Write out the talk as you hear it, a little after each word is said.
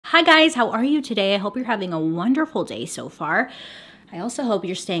Hi guys, how are you today? I hope you're having a wonderful day so far. I also hope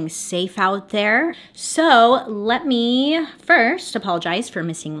you're staying safe out there. So let me first apologize for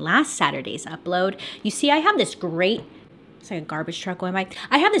missing last Saturday's upload. You see, I have this great, it's like a garbage truck going by.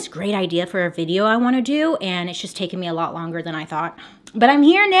 I have this great idea for a video I want to do, and it's just taken me a lot longer than I thought. But I'm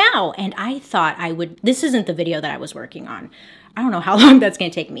here now, and I thought I would, this isn't the video that I was working on. I don't know how long that's gonna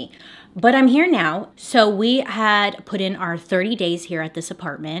take me, but I'm here now. So we had put in our 30 days here at this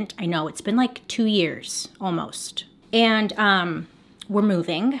apartment. I know it's been like 2 years almost. And we're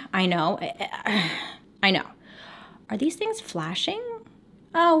moving, I know. I know. Are these things flashing?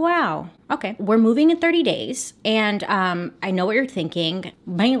 Oh, wow. Okay, we're moving in 30 days. And I know what you're thinking.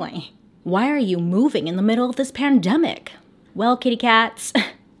 Bailey, why are you moving in the middle of this pandemic? Well, kitty cats,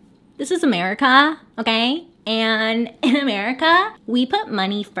 this is America, okay? And in America, we put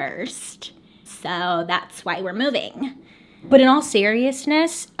money first. So that's why we're moving. But in all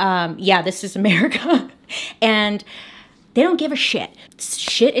seriousness, yeah, this is America. And they don't give a shit.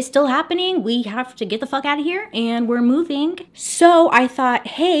 Shit is still happening. We have to get the fuck out of here and we're moving. So I thought,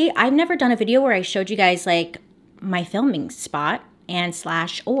 hey, I've never done a video where I showed you guys like my filming spot and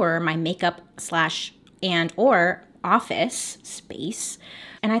slash or my makeup slash and or office space.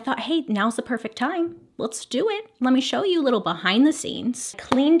 And I thought, hey, now's the perfect time. Let's do it. Let me show you a little behind the scenes.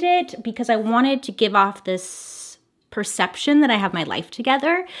 Cleaned it because I wanted to give off this perception that I have my life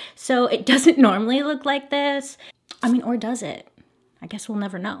together. So it doesn't normally look like this. I mean, or does it? I guess we'll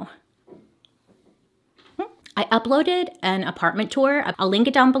never know. I uploaded an apartment tour. I'll link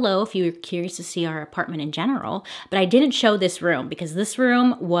it down below if you're curious to see our apartment in general. But I didn't show this room because this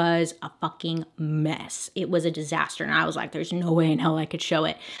room was a fucking mess. It was a disaster. And I was like, there's no way in hell I could show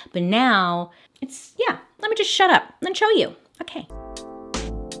it. But now it's, yeah, let me just shut up and show you. Okay.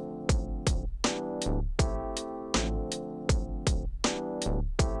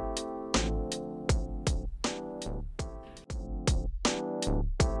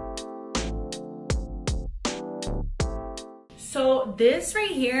 So this right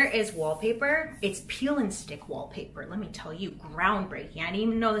here is wallpaper. It's peel and stick wallpaper. Let me tell you, groundbreaking. I didn't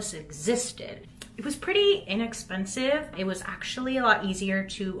even know this existed. It was pretty inexpensive. It was actually a lot easier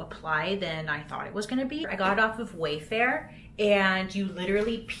to apply than I thought it was gonna be. I got it off of Wayfair and you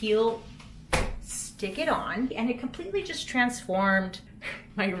literally peel, stick it on, and it completely just transformed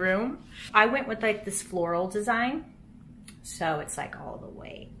my room. I went with like this floral design. So it's like all the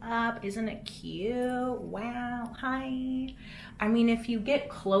way up. Isn't it cute? Wow, hi. I mean, if you get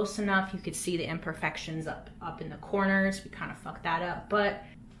close enough, you could see the imperfections up in the corners. We kind of fucked that up, but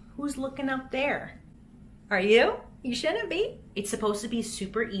who's looking up there? Are you? You shouldn't be. It's supposed to be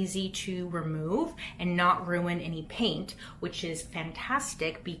super easy to remove and not ruin any paint, which is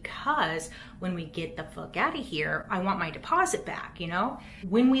fantastic because when we get the fuck out of here, I want my deposit back, you know?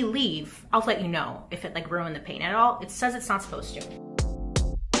 When we leave, I'll let you know if it like ruined the paint at all. It says it's not supposed to.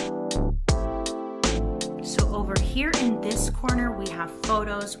 So over here in this corner, we have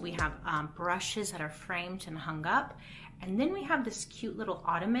photos, we have brushes that are framed and hung up. And then we have this cute little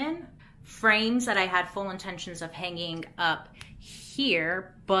ottoman. Frames that I had full intentions of hanging up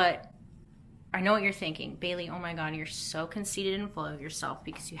here, but I know what you're thinking. Bailey, oh my God, you're so conceited and full of yourself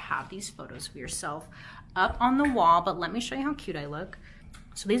because you have these photos of yourself up on the wall, but let me show you how cute I look.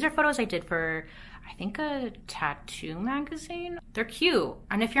 So these are photos I did for, I think, a tattoo magazine. They're cute,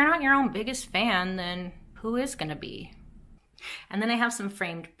 and if you're not your own biggest fan, then who is gonna be? And then I have some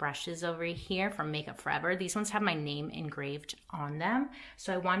framed brushes over here from Makeup Forever. These ones have my name engraved on them.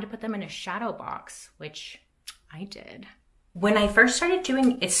 So I wanted to put them in a shadow box, which I did. When I first started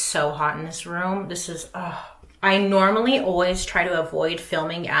doing, it's so hot in this room. This is, I normally always try to avoid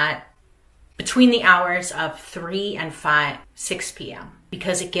filming at between the hours of 3 and 6 p.m.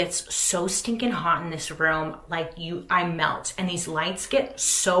 because it gets so stinking hot in this room. Like I melt, and these lights get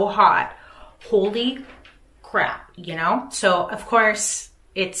so hot. Holy crap, you know? So of course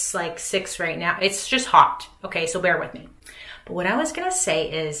it's like 6 right now. It's just hot. Okay, so bear with me. But what I was gonna say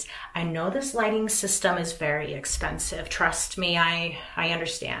is, I know this lighting system is very expensive. Trust me, I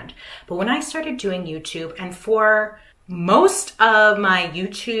understand. But when I started doing YouTube, and for most of my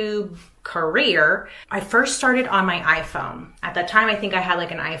YouTube career, I first started on my iPhone. At that time, I think I had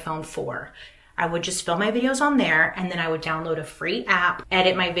like an iPhone 4. I would just film my videos on there, and then I would download a free app,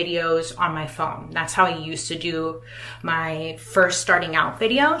 edit my videos on my phone. That's how I used to do my first starting out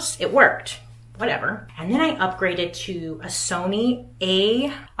videos. It worked. whatever. And then I upgraded to a Sony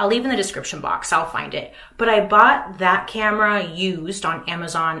I'll leave in the description box, I'll find it. But I bought that camera used on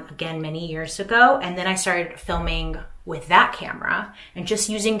Amazon again many years ago. And then I started filming with that camera and just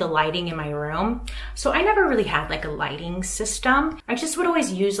using the lighting in my room. So I never really had like a lighting system. I just would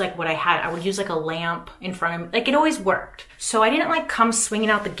always use like what I had. I would use like a lamp in front of me. Like it always worked. So I didn't like come swinging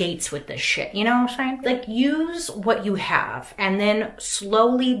out the gates with this shit. You know what I'm saying? Like use what you have and then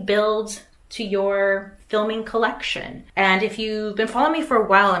slowly build to your filming collection. And if you've been following me for a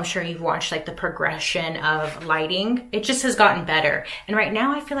while, I'm sure you've watched like the progression of lighting. It just has gotten better. And right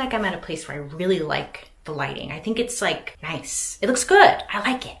now I feel like I'm at a place where I really like the lighting. I think it's like nice. It looks good. I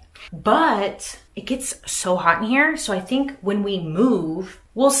like it. But it gets so hot in here. So I think when we move,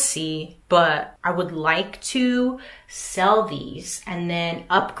 we'll see. But I would like to sell these and then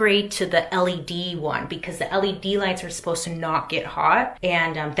upgrade to the LED one because the LED lights are supposed to not get hot.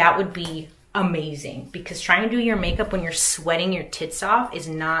 And that would be amazing because trying to do your makeup when you're sweating your tits off is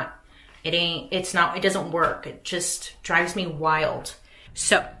not, it doesn't work. It just drives me wild.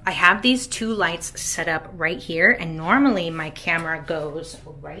 So I have these two lights set up right here, and normally my camera goes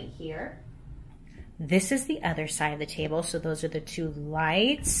right here. This is the other side of the table, so those are the two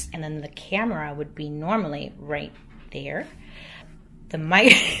lights, and then the camera would be normally right there. The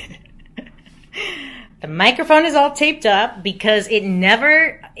microphone is all taped up because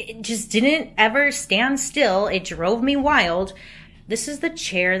it just didn't ever stand still. It drove me wild. This is the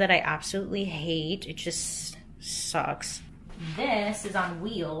chair that I absolutely hate. It just sucks. This is on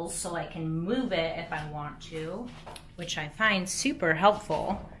wheels, so I can move it if I want to, which I find super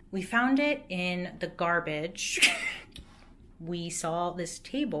helpful. We found it in the garbage. We saw this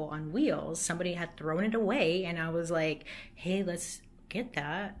table on wheels. Somebody had thrown it away, and I was like, hey, let's get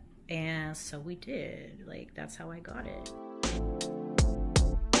that. And so we did. Like, that's how I got it.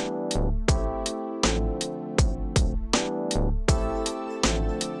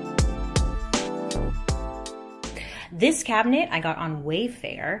 This cabinet I got on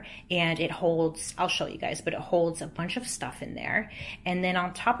Wayfair, and it holds, I'll show you guys, but it holds a bunch of stuff in there. And then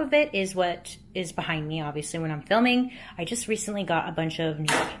on top of it is what is behind me, obviously, when I'm filming. I just recently got a bunch of new...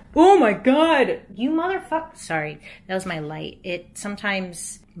 Oh my God! You motherfucker! Sorry, that was my light. It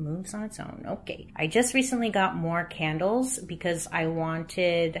sometimes moves on its own. Okay. I just recently got more candles because I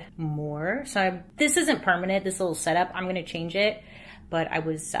wanted more. So this isn't permanent, this little setup. I'm going to change it. But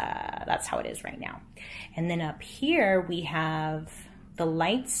that's how it is right now. And then up here we have the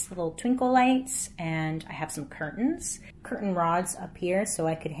lights, the little twinkle lights, and I have some curtains. Curtain rods up here so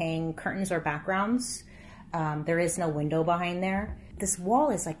I could hang curtains or backgrounds. There is no window behind there. This wall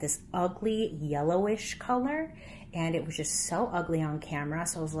is like this ugly yellowish color, and it was just so ugly on camera.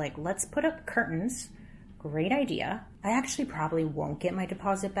 So I was like, let's put up curtains. Great idea. I actually probably won't get my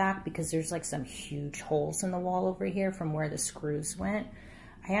deposit back because there's like some huge holes in the wall over here from where the screws went.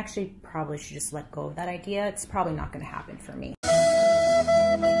 I actually probably should just let go of that idea. It's probably not going to happen for me.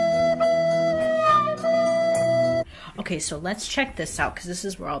 Okay, so let's check this out because this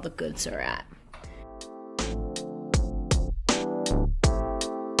is where all the goods are at.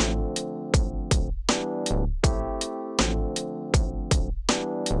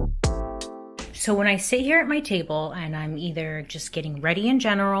 So when I sit here at my table and I'm either just getting ready in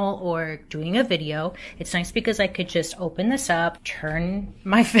general or doing a video, it's nice because I could just open this up, turn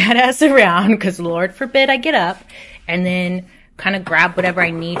my fat ass around, because Lord forbid I get up, and then kind of grab whatever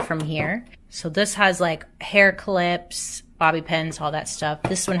I need from here. So this has like hair clips, bobby pins, all that stuff.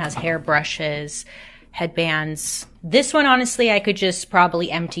 This one has hair brushes, headbands. This one, honestly, I could just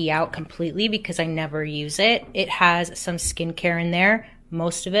probably empty out completely because I never use it. It has some skincare in there.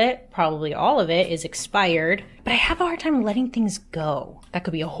 Most of it, probably all of it, is expired, but I have a hard time letting things go. That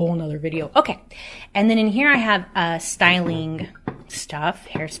could be a whole nother video. Okay, and then in here I have styling stuff,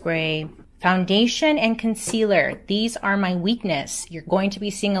 hairspray, foundation, and concealer. These are my weakness. You're going to be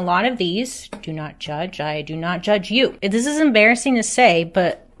seeing a lot of these. Do not judge. I do not judge you. This is embarrassing to say,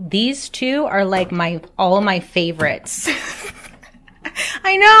 but these two are like all of my favorites.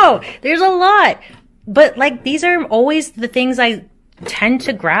 I know, there's a lot, but like these are always the things I tend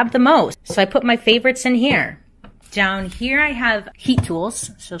to grab the most. So I put my favorites in here. Down here I have heat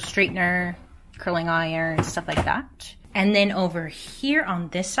tools, so straightener, curling iron, stuff like that. And then over here on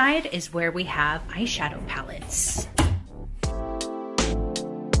this side is where we have eyeshadow palettes.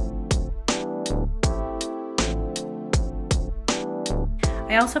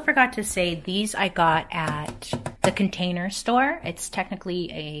 I also forgot to say these I got at the Container Store. It's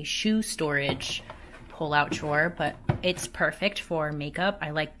technically a shoe storage pull-out drawer, but it's perfect for makeup. I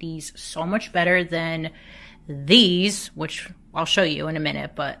like these so much better than these, which I'll show you in a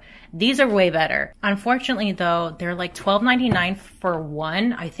minute, but these are way better. Unfortunately though, they're like $12.99 for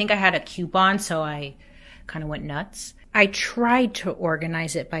one. I think I had a coupon, so I kind of went nuts. I tried to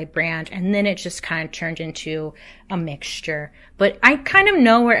organize it by brand, and then it just kind of turned into a mixture. But I kind of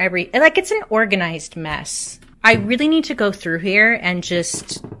know where it's an organized mess. I really need to go through here and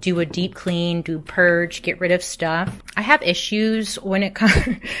just do a deep clean, do purge, get rid of stuff. I have issues when it comes,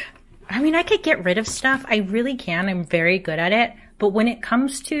 I mean, I could get rid of stuff. I really can. I'm very good at it. But when it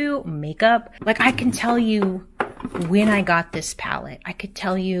comes to makeup, like I can tell you when I got this palette. I could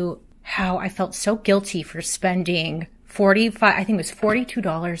tell you how I felt so guilty for spending I think it was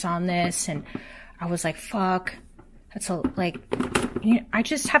 $42 on this. And I was like, fuck, that's I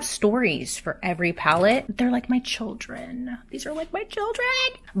just have stories for every palette. They're like my children. These are like my children.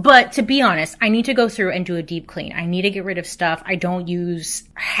 But to be honest, I need to go through and do a deep clean. I need to get rid of stuff. I don't use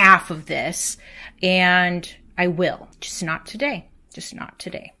half of this, and I will. Just not today. Just not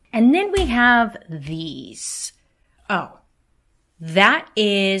today. And then we have these. Oh, that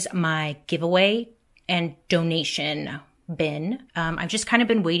is my giveaway and donation bin. I've just kind of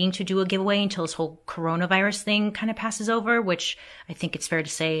been waiting to do a giveaway until this whole coronavirus thing kind of passes over, which I think it's fair to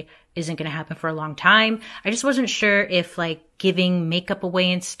say isn't going to happen for a long time. I just wasn't sure if like giving makeup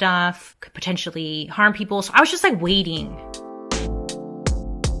away and stuff could potentially harm people. So I was just like waiting.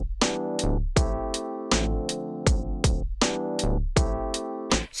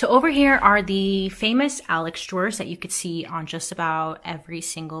 So over here are the famous Alex drawers that you could see on just about every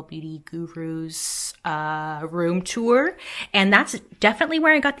single beauty guru's room tour. And that's definitely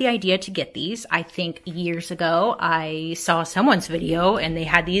where I got the idea to get these. I think years ago, I saw someone's video and they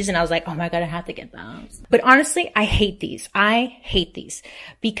had these and I was like, oh my God, I have to get those. But honestly, I hate these. I hate these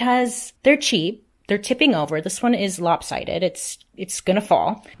because they're cheap. They're tipping over. This one is lopsided. It's gonna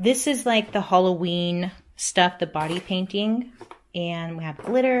fall. This is like the Halloween stuff, the body painting. And we have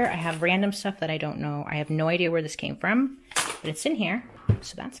glitter. I have random stuff that I don't know. I have no idea where this came from, but it's in here,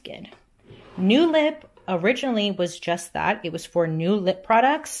 so that's good. New lip originally was just that. It was for new lip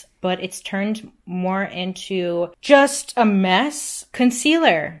products, but it's turned more into just a mess.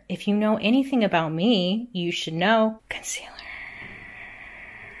 Concealer. If you know anything about me, you should know concealer.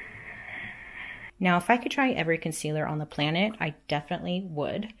 Now, if I could try every concealer on the planet, I definitely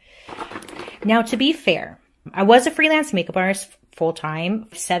would. Now, to be fair, I was a freelance makeup artist full-time,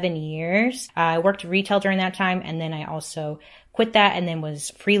 7 years. I worked retail during that time, and then I also quit that and then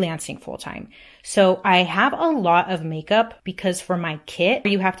was freelancing full-time. So I have a lot of makeup because for my kit,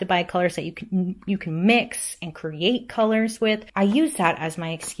 you have to buy colors that you can mix and create colors with. I use that as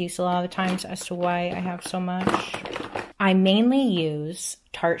my excuse a lot of the times as to why I have so much. I mainly use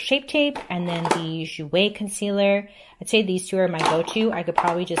Tarte Shape Tape and then the Jouer concealer. I'd say these two are my go-to. I could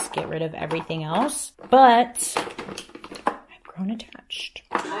probably just get rid of everything else, but I've grown attached.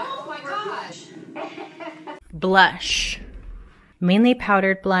 Oh my gosh. Blush. Mainly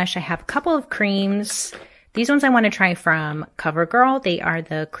powdered blush. I have a couple of creams. These ones I want to try from CoverGirl. They are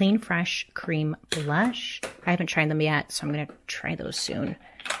the Clean Fresh Cream Blush. I haven't tried them yet, so I'm going to try those soon.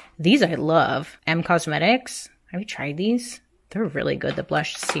 These I love. M Cosmetics. Have you tried these? They're really good. The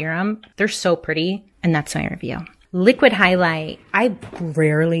blush serum. They're so pretty. And that's my review. Liquid highlight. I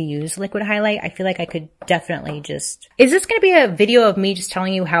rarely use liquid highlight. I feel like I could definitely just... Is this going to be a video of me just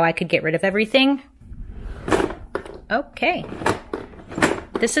telling you how I could get rid of everything? Okay.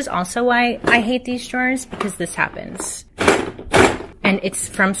 This is also why I hate these drawers, because this happens. And it's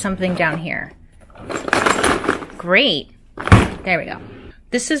from something down here. Great. There we go.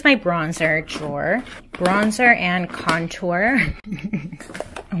 This is my bronzer drawer. Bronzer and contour.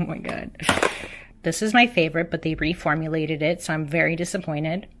 Oh my God. This is my favorite, but they reformulated it, so I'm very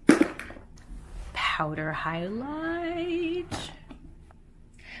disappointed. Powder highlight.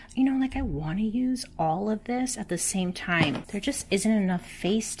 You know, like I want to use all of this at the same time. There just isn't enough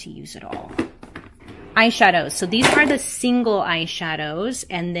face to use it all. Eyeshadows. So these are the single eyeshadows.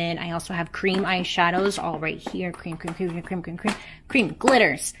 And then I also have cream eyeshadows all right here. Cream, cream, cream, cream, cream, cream, cream.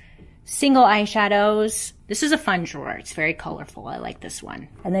 Glitters. Single eyeshadows. This is a fun drawer. It's very colorful. I like this one.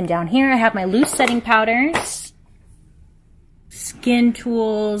 And then down here I have my loose setting powders. Skin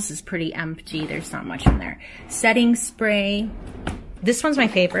Tools is pretty empty. There's not much in there. Setting spray. This one's my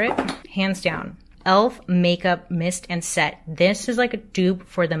favorite, hands down. e.l.f. Makeup Mist and Set. This is like a dupe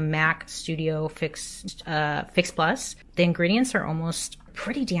for the MAC Studio Fix Plus. The ingredients are almost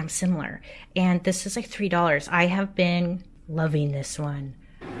pretty damn similar. And this is like $3. I have been loving this one.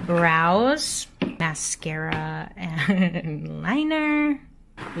 Brows, mascara, and liner.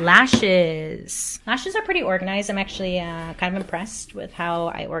 Lashes. Lashes are pretty organized. I'm actually kind of impressed with how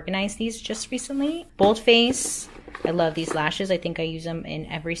I organized these just recently. Bold face. I love these lashes. I think I use them in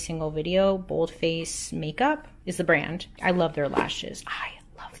every single video. Bold Face Makeup is the brand. I love their lashes. I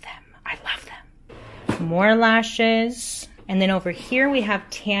love them. I love them. More lashes. And then over here we have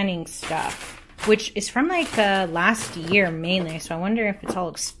tanning stuff, which is from like last year mainly. So I wonder if it's all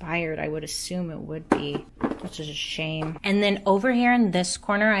expired. I would assume it would be, which is a shame. And then over here in this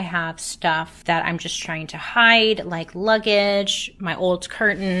corner, I have stuff that I'm just trying to hide, like luggage, my old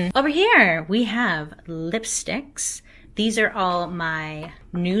curtain. Over here, we have lipsticks. These are all my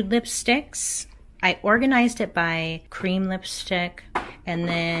nude lipsticks. I organized it by cream lipstick and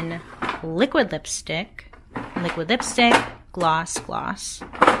then liquid lipstick, gloss.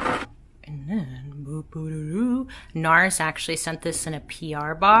 And then, NARS actually sent this in a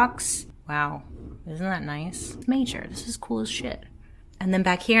PR box. Wow, isn't that nice? Major, this is cool as shit. And then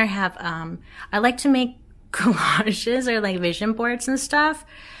back here I have, I like to make collages or like vision boards and stuff.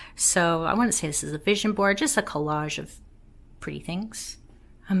 So I wouldn't say this is a vision board, just a collage of pretty things.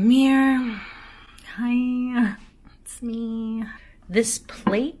 A mirror. Hi, it's me. This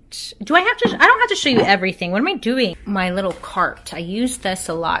plate, I don't have to show you everything. What am I doing? My little cart, I use this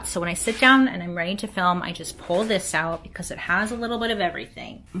a lot. So when I sit down and I'm ready to film, I just pull this out because it has a little bit of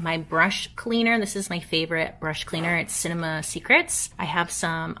everything. My brush cleaner, this is my favorite brush cleaner. It's Cinema Secrets. I have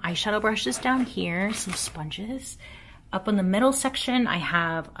some eyeshadow brushes down here, some sponges. Up in the middle section, I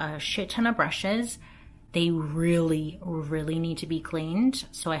have a shit ton of brushes. They really, really need to be cleaned.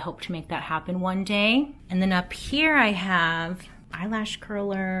 So I hope to make that happen one day. And then up here I have eyelash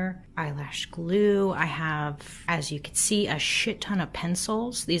curler, eyelash glue. I have, as you can see, a shit ton of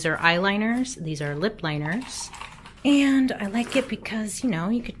pencils. These are eyeliners, these are lip liners. And I like it because, you know,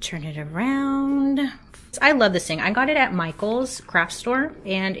 you could turn it around. I love this thing. I got it at Michael's craft store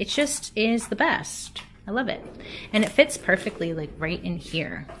and it just is the best. I love it. And it fits perfectly like right in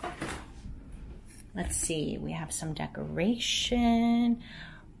here. Let's see, we have some decoration,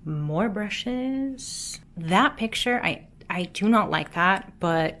 more brushes. That picture, I do not like that,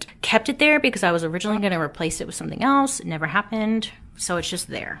 but kept it there because I was originally going to replace it with something else. It never happened, so it's just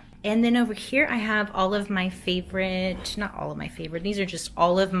there. And then over here I have all of my favorite, not all of my favorite, these are just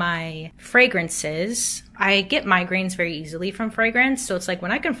all of my fragrances. I get migraines very easily from fragrance, so it's like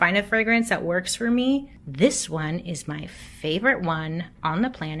when I can find a fragrance that works for me, this one is my favorite one on the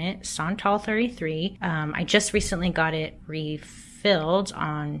planet, Santal 33. I just recently got it refilled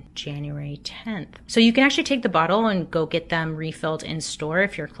on January 10th. So you can actually take the bottle and go get them refilled in store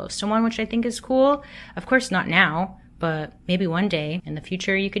if you're close to one, which I think is cool. Of course, not now, but maybe one day in the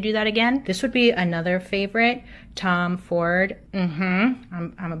future you could do that again. This would be another favorite, Tom Ford.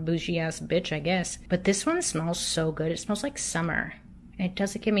 I'm a bougie ass bitch, I guess. But this one smells so good. It smells like summer. It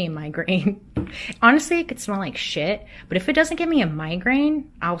doesn't give me a migraine. Honestly, it could smell like shit, but if it doesn't give me a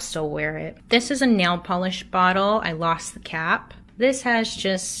migraine, I'll still wear it. This is a nail polish bottle. I lost the cap. This has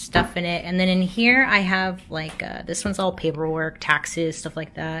just stuff in it. And then in here I have like, this one's all paperwork, taxes, stuff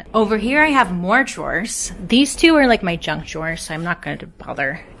like that. Over here I have more drawers. These two are like my junk drawers, so I'm not going to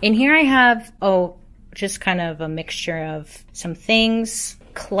bother. In here I have, just kind of a mixture of some things.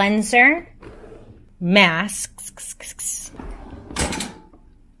 Cleanser, masks,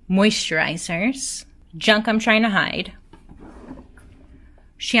 moisturizers, junk I'm trying to hide,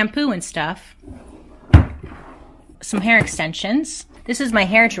 shampoo and stuff, some hair extensions. This is my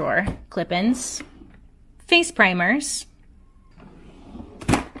hair drawer, clip-ins, face primers,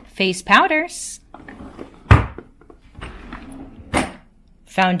 face powders,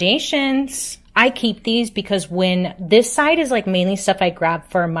 foundations. I keep these because when this side is like mainly stuff I grab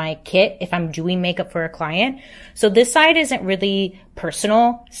for my kit if I'm doing makeup for a client. So this side isn't really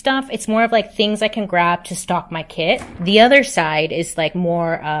personal stuff. It's more of like things I can grab to stock my kit. The other side is like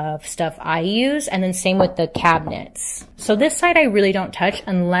more of stuff I use, and then same with the cabinets. So this side I really don't touch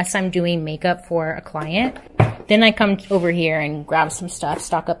unless I'm doing makeup for a client. Then I come over here and grab some stuff,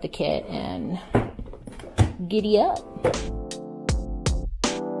 stock up the kit, and giddy up.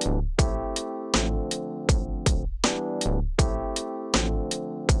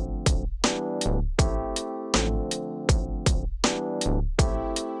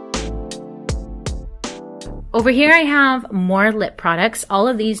 Over here I have more lip products. All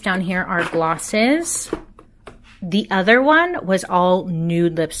of these down here are glosses. The other one was all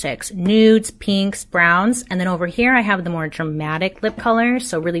nude lipsticks. Nudes, pinks, browns. And then over here I have the more dramatic lip colors.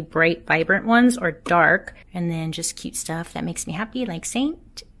 So really bright, vibrant ones or dark. And then just cute stuff that makes me happy like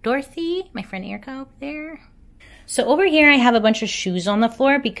Saint Dorothy, my friend Erica over there. So over here I have a bunch of shoes on the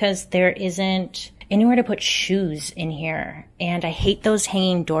floor because there isn't anywhere to put shoes in here. And I hate those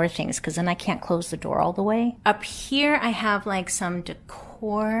hanging door things because then I can't close the door all the way. Up here, I have like some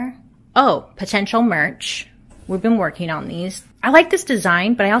decor. Oh, potential merch. We've been working on these. I like this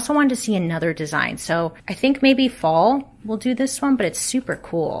design, but I also wanted to see another design. So I think maybe fall we'll do this one, but it's super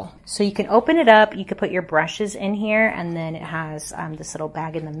cool. So you can open it up. You could put your brushes in here, and then it has this little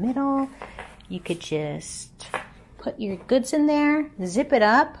bag in the middle. You could just put your goods in there, zip it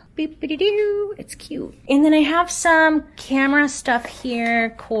up, beep-a-dee-doo. It's cute. And then I have some camera stuff here,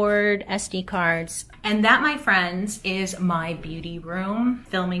 cord, SD cards. And that, my friends, is my beauty room,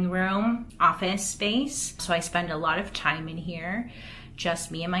 filming room, office space. So I spend a lot of time in here, just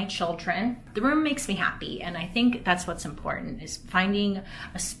me and my children. The room makes me happy, and I think that's what's important, is finding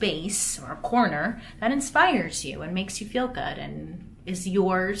a space or a corner that inspires you and makes you feel good and is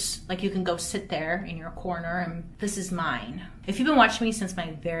yours. Like, you can go sit there in your corner and this is mine. If you've been watching me since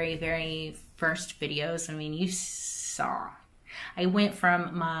my very, very first videos, I mean, you saw. I went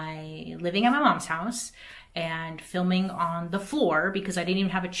from my living at my mom's house and filming on the floor because I didn't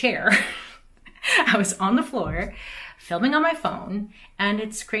even have a chair. I was on the floor filming on my phone, and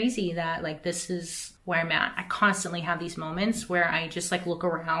it's crazy that like this is where I'm at. I constantly have these moments where I just like look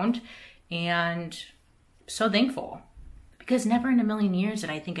around and I'm so thankful. Because never in a million years did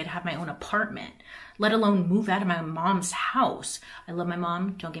I think I'd have my own apartment, let alone move out of my mom's house. I love my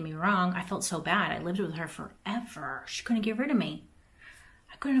mom, don't get me wrong. I felt so bad. I lived with her forever. She couldn't get rid of me.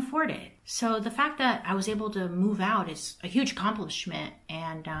 I couldn't afford it. So the fact that I was able to move out is a huge accomplishment,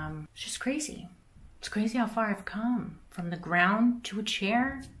 and it's just crazy. It's crazy how far I've come. From the ground to a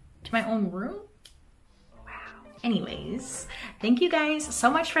chair to my own room. Anyways, thank you guys so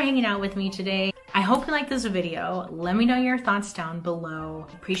much for hanging out with me today. I hope you liked this video. Let me know your thoughts down below.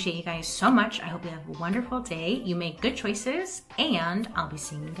 Appreciate you guys so much. I hope you have a wonderful day. You make good choices, and I'll be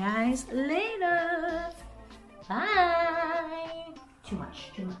seeing you guys later. Bye. Too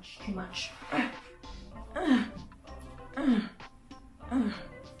much, too much, too much.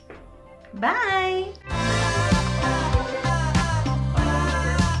 Bye.